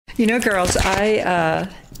You know, girls, I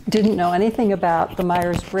didn't know anything about the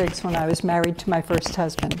Myers-Briggs when I was married to my first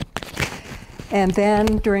husband. And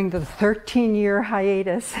then during the 13-year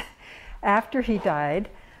hiatus after he died,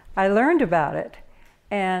 I learned about it.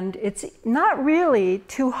 And it's not really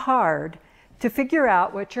too hard to figure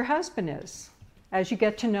out what your husband is as you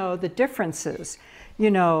get to know the differences.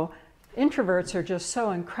 You know, introverts are just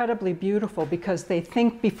so incredibly beautiful because they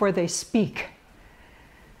think before they speak.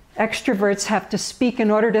 Extroverts have to speak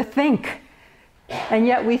in order to think. And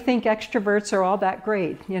yet we think extroverts are all that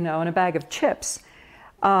great, you know, in a bag of chips.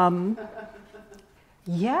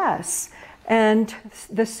 Yes. And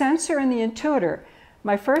the sensor and the intuitor.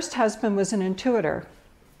 My first husband was an intuitor,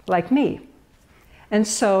 like me. And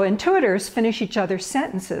so intuitors finish each other's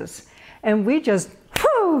sentences. And we just,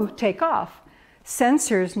 whoo, take off.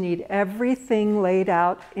 Sensors need everything laid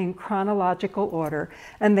out in chronological order,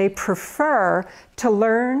 and they prefer to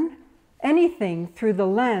learn anything through the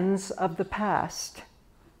lens of the past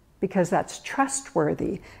because that's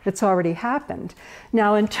trustworthy. It's already happened.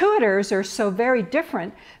 Now, intuitors are so very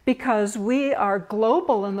different because we are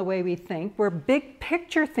global in the way we think. We're big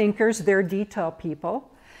picture thinkers, they're detail people,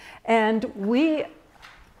 and we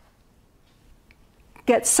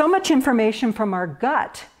get so much information from our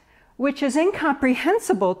gut which is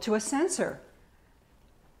incomprehensible to a sensor.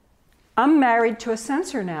 I'm married to a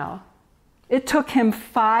sensor now. It took him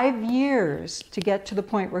 5 years to get to the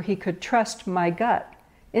point where he could trust my gut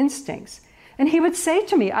instincts. And he would say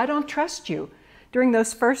to me, "I don't trust you," during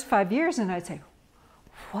those first 5 years. And I'd say,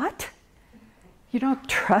 "What? You don't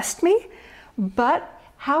trust me?" But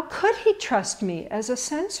how could he trust me as a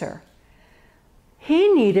sensor?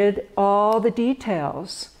 He needed all the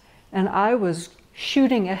details, and I was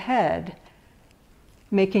shooting ahead,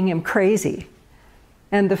 making him crazy.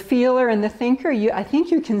 And the feeler and the thinker, I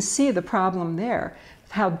think you can see the problem there,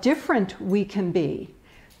 how different we can be.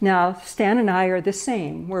 Now, Stan and I are the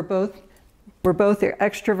same. We're both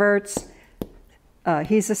extroverts.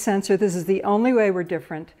 He's a sensor. This is the only way we're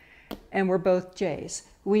different. And we're both J's.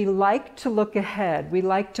 We like to look ahead. We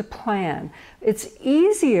like to plan. It's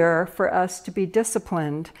easier for us to be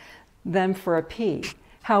disciplined than for a P.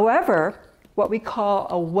 However, what we call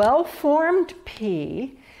a well-formed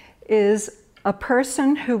P is a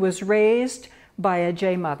person who was raised by a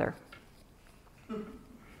J mother.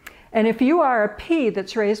 And if you are a P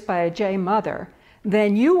that's raised by a J mother,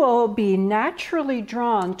 then you will be naturally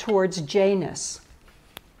drawn towards J-ness.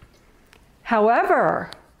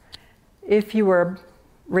 However, if you were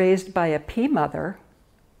raised by a P mother,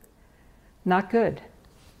 not good.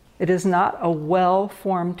 It is not a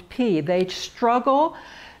well-formed P. They struggle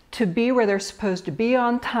to be where they're supposed to be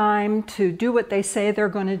on time, to do what they say they're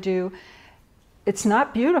going to do. It's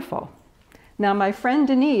not beautiful. Now, my friend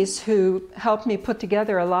Denise, who helped me put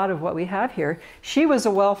together a lot of what we have here, she was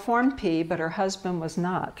a well-formed P, but her husband was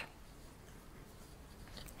not.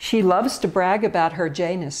 She loves to brag about her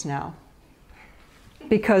J-ness now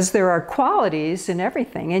because there are qualities in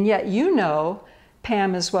everything. And yet you know,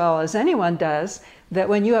 Pam, as well as anyone does, that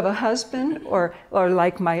when you have a husband, or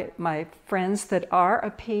like my friends that are a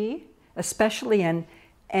P, especially an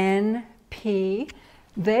NP,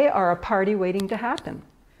 they are a party waiting to happen.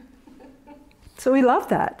 So we love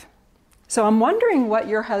that. So I'm wondering what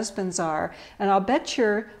your husbands are, and I'll bet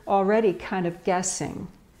you're already kind of guessing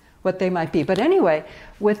what they might be. But anyway,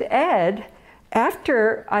 with Ed,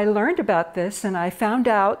 after I learned about this and I found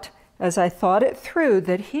out, as I thought it through,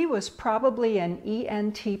 that he was probably an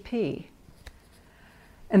ENTP.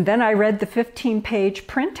 And then I read the 15-page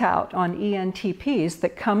printout on ENTPs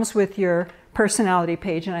that comes with your personality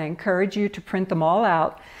page, and I encourage you to print them all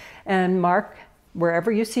out and mark wherever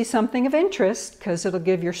you see something of interest, because it'll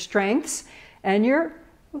give your strengths and your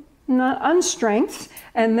unstrengths,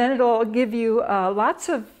 and then it'll give you lots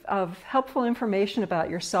of helpful information about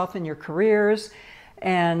yourself and your careers,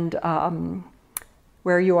 and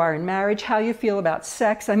where you are in marriage, how you feel about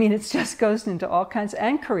sex. I mean, it just goes into all kinds,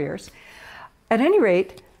 and careers. At any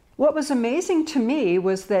rate, what was amazing to me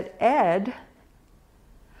was that Ed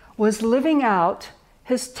was living out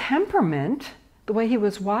his temperament, the way he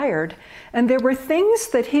was wired, and there were things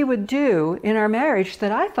that he would do in our marriage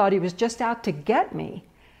that I thought he was just out to get me.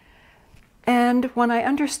 And when I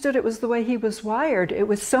understood it was the way he was wired, it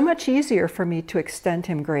was so much easier for me to extend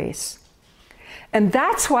him grace. And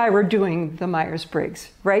that's why we're doing the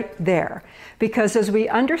Myers-Briggs, right there. Because as we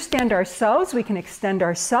understand ourselves, we can extend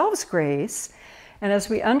ourselves grace. And as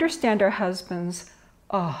we understand our husbands,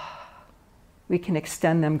 we can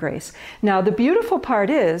extend them grace. Now, the beautiful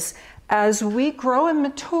part is, as we grow and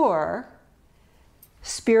mature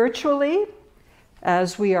spiritually,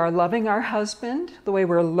 as we are loving our husband, the way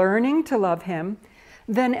we're learning to love him,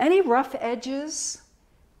 then any rough edges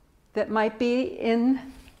that might be in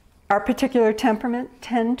our particular temperament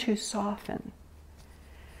tend to soften.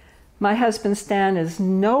 My husband Stan is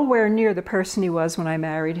nowhere near the person he was when I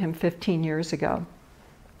married him 15 years ago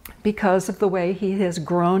because of the way he has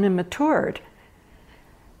grown and matured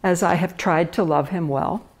as I have tried to love him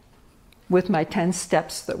well with my 10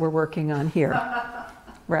 steps that we're working on here,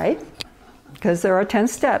 right? Because there are 10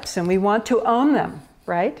 steps and we want to own them,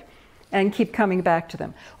 right? And keep coming back to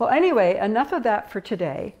them. Well, anyway, enough of that for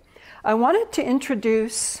today. I wanted to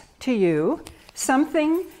introduce to you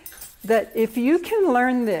something that if you can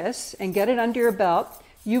learn this and get it under your belt,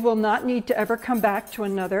 you will not need to ever come back to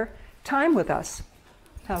another time with us.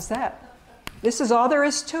 How's that? This is all there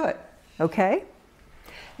is to it, okay?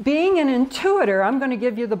 Being an intuitor, I'm going to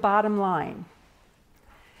give you the bottom line.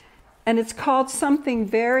 And it's called something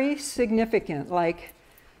very significant, like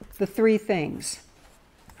the 3 things.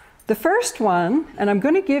 The first one, and I'm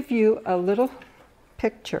going to give you a little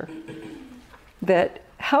picture that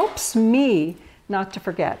helps me not to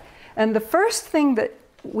forget. And the first thing that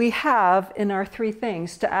we have in our 3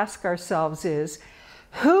 things to ask ourselves is,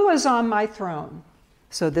 who is on my throne?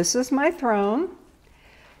 So this is my throne.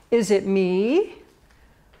 Is it me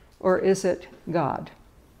or is it God?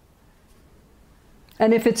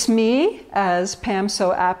 And if it's me, as Pam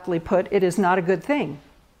so aptly put, it is not a good thing.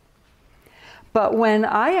 But when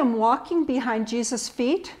I am walking behind Jesus'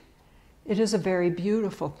 feet, it is a very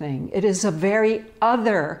beautiful thing. It is a very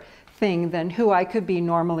other thing than who I could be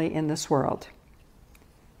normally in this world.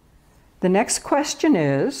 The next question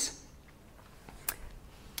is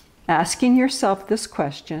asking yourself this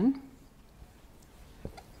question: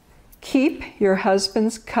 keep your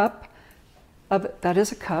husband's cup of, that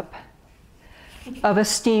is a cup, of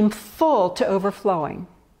esteem full to overflowing.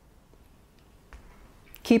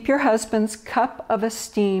 Keep your husband's cup of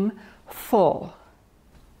esteem full.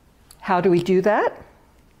 How do we do that?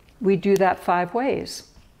 We do that 5 ways.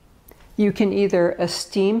 You can either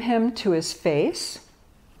esteem him to his face.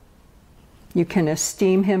 You can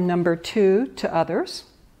esteem him, number 2, to others.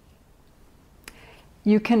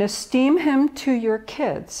 You can esteem him to your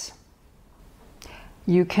kids.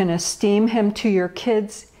 You can esteem him to your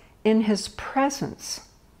kids in his presence.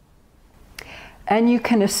 And you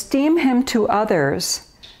can esteem him to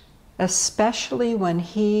others, especially when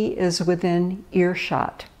he is within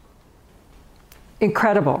earshot.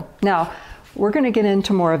 Incredible. Now, we're going to get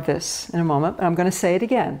into more of this in a moment, but I'm going to say it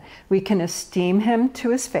again. We can esteem him to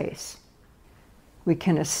his face. We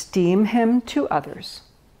can esteem him to others.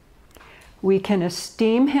 We can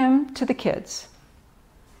esteem him to the kids.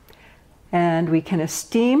 And we can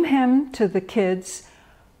esteem him to the kids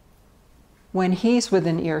when he's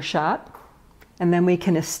within earshot. And then we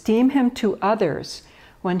can esteem him to others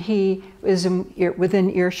when he is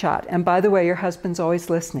within earshot. And by the way, your husband's always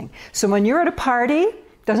listening. So when you're at a party,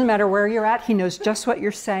 doesn't matter where you're at, he knows just what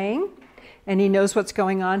you're saying, and he knows what's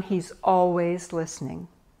going on. He's always listening.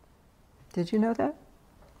 Did you know that?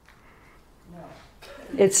 No.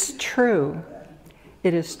 It's true.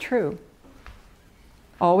 It is true.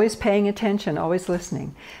 Always paying attention, always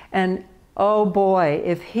listening. And oh boy,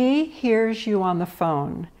 if he hears you on the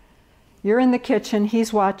phone, you're in the kitchen,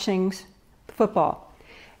 he's watching football,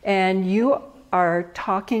 and you are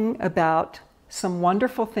talking about some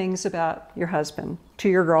wonderful things about your husband to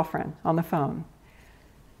your girlfriend on the phone.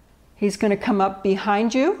 He's going to come up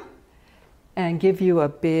behind you and give you a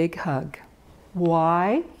big hug.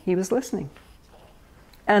 Why? He was listening.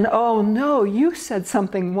 And oh no, you said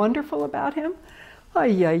something wonderful about him?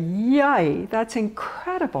 Ay, ay, ay, that's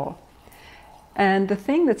incredible. And the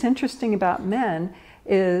thing that's interesting about men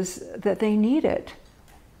is that they need it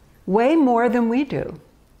way more than we do.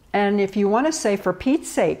 And if you want to say, for Pete's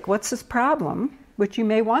sake, what's his problem, which you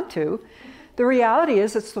may want to, the reality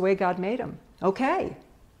is it's the way God made him. Okay,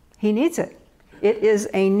 he needs it. It is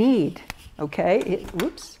a need, okay?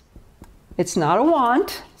 It's not a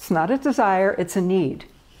want, it's not a desire, it's a need.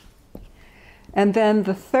 And then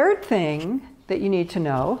the third thing that you need to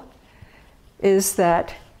know is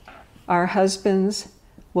that our husbands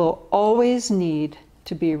will always need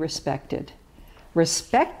to be respected.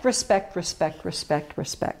 Respect, respect, respect, respect,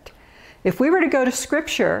 respect. If we were to go to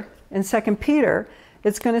Scripture in 2 Peter,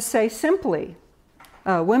 it's going to say simply,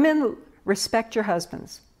 women, respect your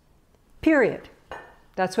husbands. Period.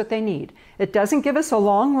 That's what they need. It doesn't give us a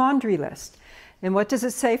long laundry list. And what does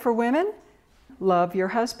it say for women? Love your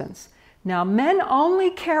husbands. Now, men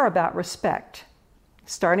only care about respect.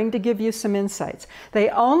 Starting to give you some insights. They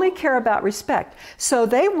only care about respect. So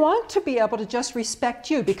they want to be able to just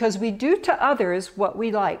respect you because we do to others what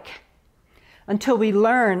we like. until we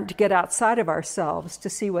learn to get outside of ourselves to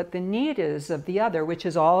see what the need is of the other, which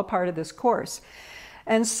is all a part of this course.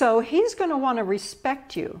 And so he's going to want to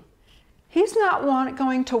respect you. He's not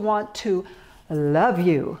going to want to love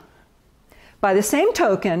you. By the same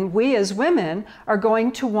token, we as women are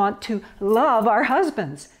going to want to love our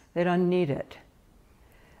husbands. They don't need it.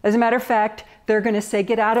 As a matter of fact, they're going to say,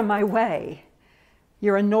 get out of my way.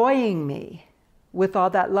 You're annoying me with all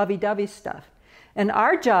that lovey-dovey stuff. And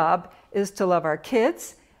our job is to love our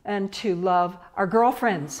kids and to love our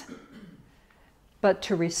girlfriends, but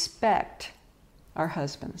to respect our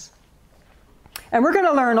husbands. And we're going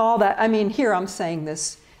to learn all that. I mean, here I'm saying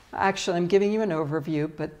this. Actually, I'm giving you an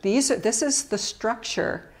overview, but this is the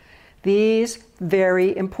structure. These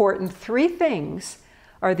very important 3 things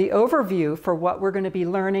are the overview for what we're going to be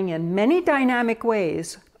learning in many dynamic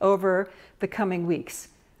ways over the coming weeks.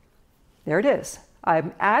 There it is.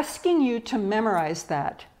 I'm asking you to memorize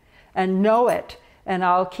that and know it, and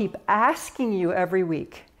I'll keep asking you every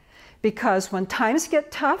week. Because when times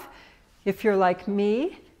get tough, if you're like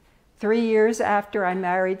me, 3 years after I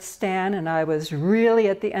married Stan and I was really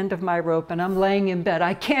at the end of my rope and I'm laying in bed,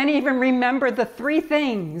 I can't even remember the 3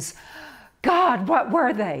 things. God, what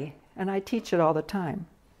were they? And I teach it all the time.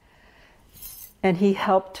 And he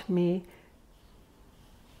helped me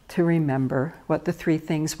to remember what the 3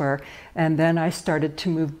 things were. And then I started to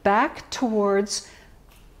move back towards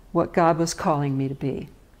what God was calling me to be.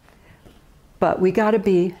 But we got to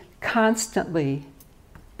be constantly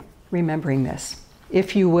remembering this,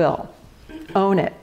 if you will. Own it.